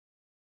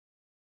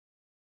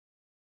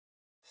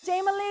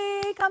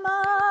Jamie, come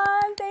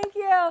on. Thank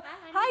you.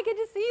 Hi, good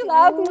to see you,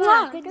 love.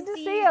 Good to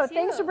see you.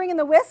 Thanks for bringing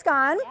the whisk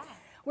on. Yeah.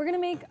 We're going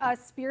to make a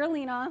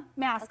spirulina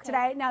mask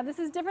today. Now, this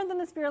is different than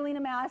the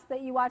spirulina mask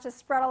that you watch us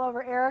spread all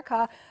over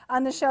Erica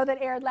on the show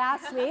that aired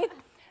last week.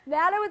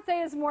 That, I would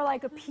say, is more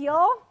like a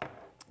peel.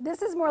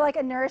 This is more like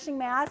a nourishing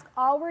mask.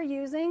 All we're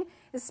using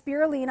is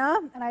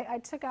spirulina, and I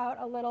took out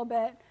a little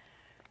bit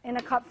in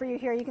a cup for you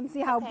here. You can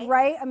see how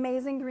bright,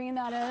 amazing green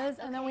that is.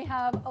 And then we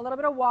have a little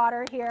bit of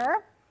water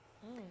here.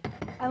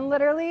 And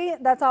literally,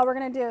 that's all we're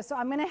going to do. So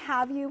I'm going to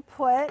have you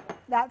put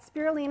that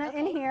spirulina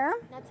in here.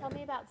 Now tell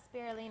me about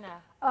spirulina.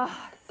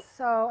 Oh,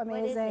 so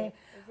amazing. What is it?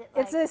 Is it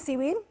like it's a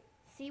seaweed.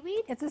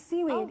 Seaweed? It's a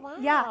seaweed. Oh, wow.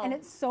 Yeah, and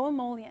it's so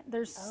emollient.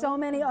 There's so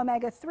many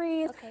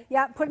omega-3s. Okay.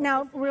 Yeah,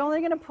 now we're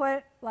only going to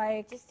put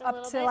like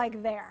up to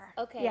like there.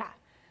 Okay. Yeah.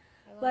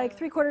 Like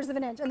 3/4 of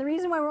an inch. And the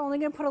reason why we're only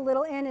going to put a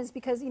little in is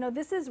because, you know,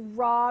 this is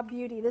raw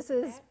beauty. This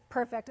is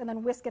perfect. And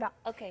then whisk it up.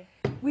 Okay.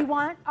 We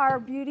want our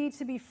beauty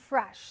to be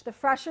fresh. The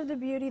fresher the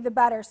beauty, the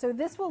better. So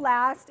this will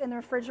last in the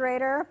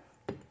refrigerator,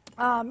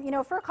 you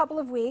know, for a couple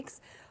of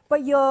weeks.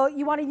 But you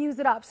want to use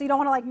it up. So you don't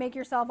want to like make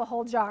yourself a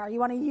whole jar. You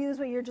want to use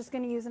what you're just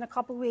going to use in a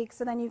couple of weeks,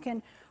 so then you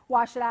can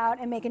wash it out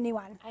and make a new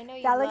one. I know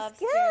you that love looks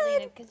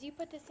good because you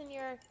put this in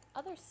your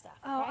other stuff.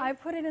 Oh, right? I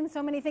put it in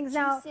so many things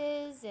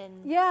Juices now.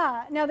 And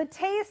yeah. Now the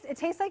taste, it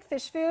tastes like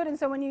fish food, and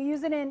so when you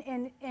use it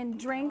in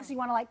drinks, you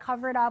want to like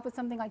cover it up with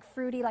something like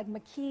fruity, like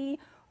maki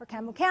or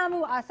camu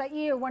camu,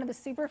 acai, or one of the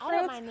super fruits. I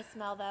don't mind the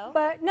smell though.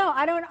 But no,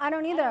 I don't either. I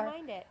don't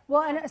mind it.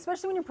 Well, and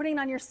especially when you're putting it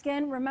on your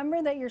skin,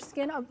 remember that your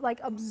skin like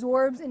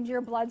absorbs into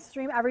your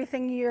bloodstream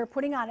everything you're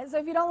putting on it. So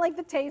if you don't like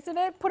the taste of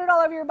it, put it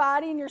all over your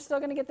body and you're still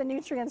going to get the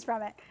nutrients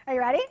from it. Are you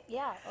ready?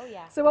 Yeah. Oh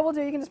yeah. So what we'll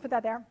do, you can just put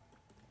that there.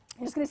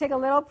 You're just going to take a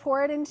little,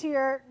 pour it into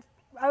your,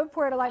 I would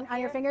pour it on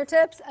your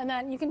fingertips, and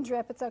then you can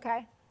drip, it's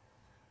okay.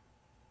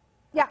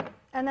 Yeah,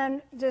 and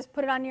then just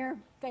put it on your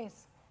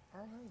face.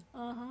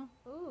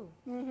 Ooh.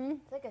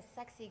 It's like a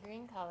sexy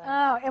green color.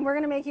 Oh, and we're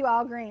going to make you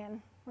all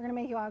green. We're going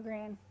to make you all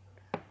green.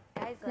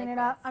 Guys, Green like it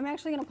up. I'm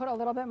actually going to put a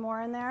little bit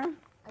more in there.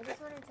 I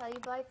just want to tell you,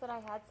 Blythe, that I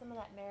had some of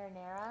that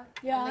marinara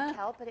Yeah. and the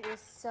kelp, and it was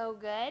so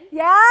good.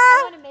 Yeah?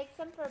 I want to make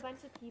some for a bunch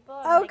of people.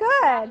 Oh, like,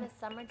 good. In the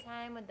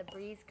summertime when the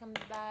breeze comes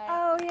by.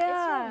 Oh,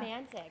 yeah. It's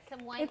romantic.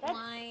 Some white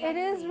wine. It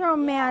is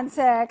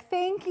romantic.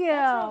 Thank you.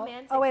 That's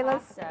romantic oh, wait,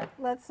 pasta.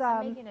 let's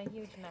I'm making a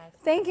huge mess.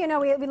 Thank you. No,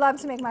 we love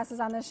to make messes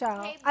on the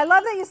show. Hey, I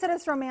love that you said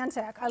it's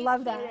romantic. I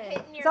love that.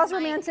 hitting It's your also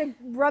mic. romantic.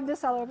 Rub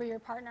this all over your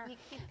partner. You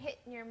keep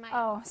hitting your mic.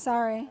 Oh,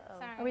 sorry.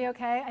 Sorry. Are we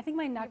okay? I think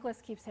my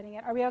necklace keeps hitting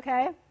it. Are we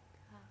okay?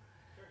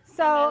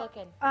 How am I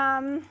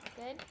So, looking?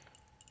 Good?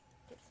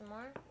 Get some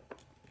more?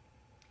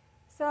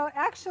 so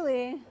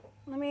actually,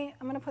 I'm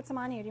going to put some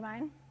on you. Do you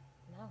mind?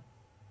 No.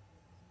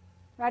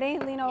 Ready?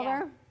 Lean over. Yeah.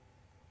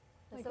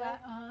 Like This way?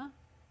 that.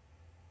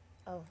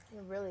 Oh,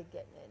 you're really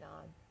getting it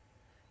on.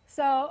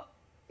 So,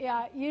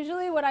 yeah,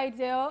 usually what I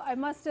do, I'm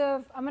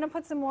going to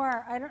put some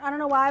more. I don't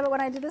know why, but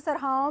when I do this at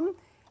home,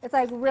 it's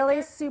like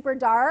really super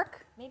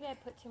dark. Maybe I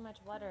put too much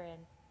water in.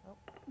 Oh.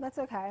 That's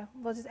okay.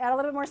 We'll just add a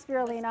little bit more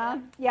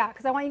spirulina. Yeah,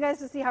 because I want you guys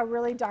to see how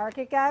really dark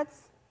it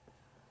gets.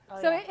 Oh,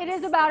 So yeah, it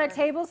is about a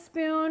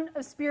tablespoon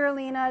of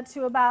spirulina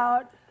to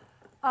about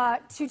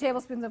 2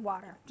 tablespoons of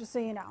water, just so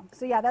you know.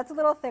 So yeah, that's a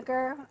little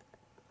thicker.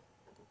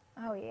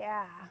 Oh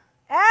yeah.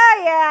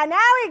 Oh yeah,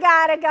 now we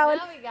got it going.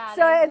 Now we got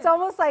so it. it's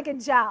almost like a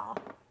gel.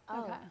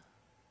 Oh. Okay.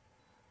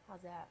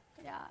 How's that?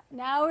 Yeah,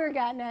 now we're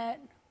getting it.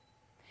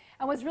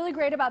 And what's really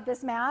great about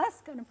this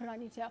mask, I'm gonna put it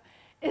on you too,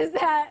 is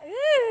that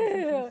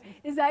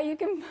you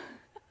can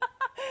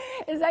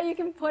you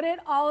can put it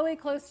all the way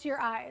close to your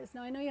eyes.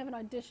 Now I know you have an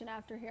audition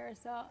after here,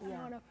 so I don't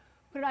want to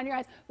put it on your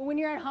eyes. But when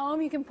you're at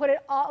home, you can put it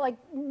all, like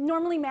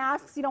normally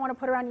masks, you don't want to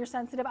put it on your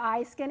sensitive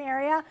eye skin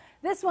area.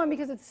 This one,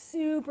 because it's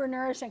super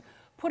nourishing,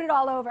 put it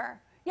all over.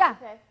 Yeah.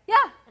 Okay.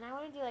 Yeah. And I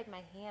want to do like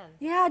my hands.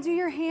 Yeah, do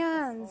your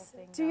hands.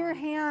 Do your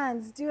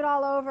hands. Do it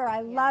all over.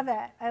 I love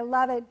it. I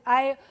love it.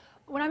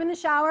 When I'm in the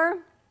shower,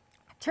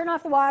 turn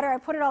off the water, I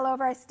put it all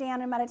over, I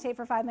stand and meditate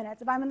for 5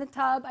 minutes. If I'm in the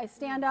tub, I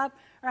stand up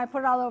and I put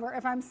it all over.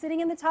 If I'm sitting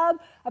in the tub,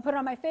 I put it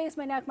on my face,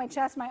 my neck, my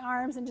chest, my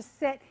arms, and just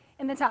sit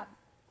in the tub.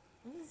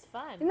 This is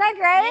fun. Isn't that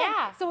great?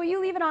 Yeah. So will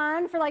you leave it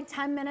on for like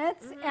 10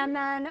 minutes and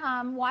then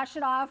wash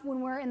it off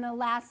when we're in the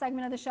last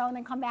segment of the show, and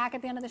then come back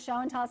at the end of the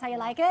show and tell us how you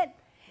like it?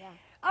 Yeah.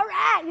 All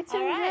right, you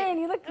turned green.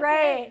 You look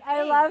great. Okay,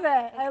 I love it.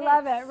 I Okay.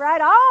 love it.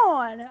 Right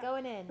on. It's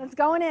going in. It's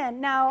going in.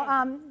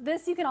 Now,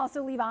 this you can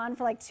also leave on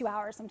for like 2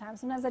 hours sometimes.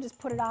 Sometimes I just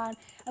put it on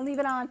and leave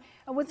it on.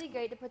 And Wouldn't it be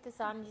great to put this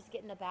on and just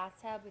get in the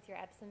bathtub with your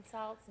Epsom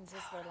salts and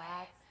just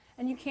relax?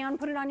 And you can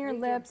put it on your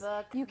Read your lips.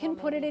 book. You can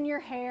Well, put it maybe. in your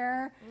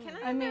hair. Can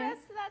I have the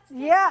rest of that stick?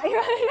 Yeah,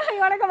 you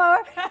want to come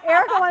over?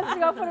 Erica wants to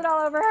go put it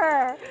all over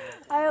her.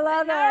 I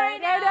love it.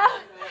 right I now. know.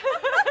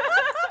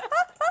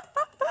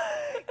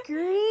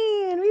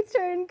 Green. We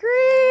turned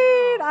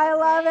green. I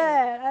love it.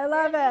 I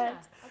love it.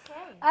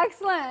 Okay.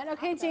 Excellent.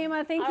 Okay,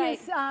 Jama, thank All you. right.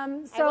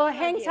 So won't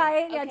hang hug you.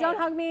 tight. Yeah, Okay. don't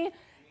hug me.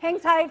 Hang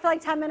tight for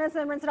like 10 minutes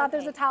and rinse it off.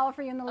 There's a Okay. towel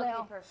for you in the loo. Okay,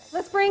 perfect.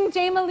 Let's bring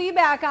Jama Lee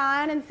back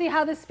on and see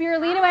how the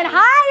spirulina went.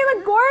 Hi, you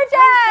look gorgeous.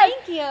 Oh,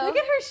 thank you. Look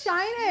at her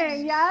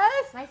shining.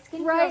 Yes. My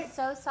skin Right. feels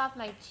so soft.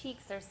 My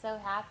cheeks are so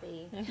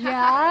happy.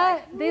 Yeah,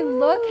 they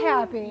look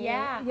happy.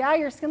 Yeah. Yeah,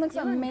 your skin looks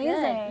You look amazing.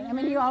 good. I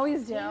mean, you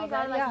always do. Even But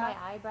got like yeah. my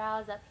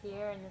eyebrows up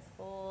here and this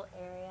whole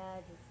area.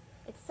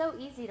 It's so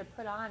easy to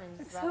put on and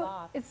just rub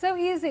off. It's so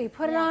easy.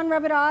 Put it Yeah. on,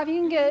 rub it off. You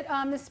can get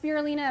the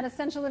spirulina at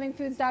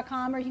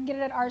essentiallivingfoods.com, or you can get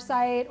it at our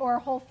site, or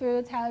Whole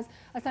Foods has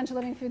Essential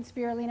Living Foods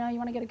spirulina. You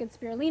want to get a good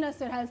spirulina,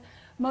 so it has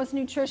most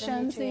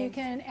nutrition, so you nutrients.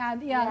 can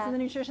add, Yeah. so the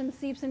nutrition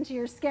seeps into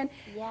your skin.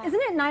 Yeah.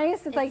 Isn't it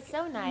nice? It's like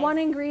so nice. one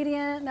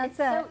ingredient, that's It's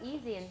it. so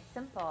easy and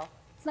simple.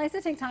 It's nice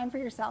to take time for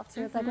yourself,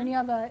 too. It's like when you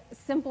have a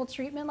simple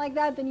treatment like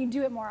that, then you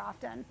do it more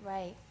often.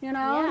 Right. You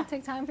know, Yeah.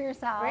 take time for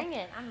yourself. Bring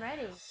it. I'm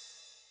ready.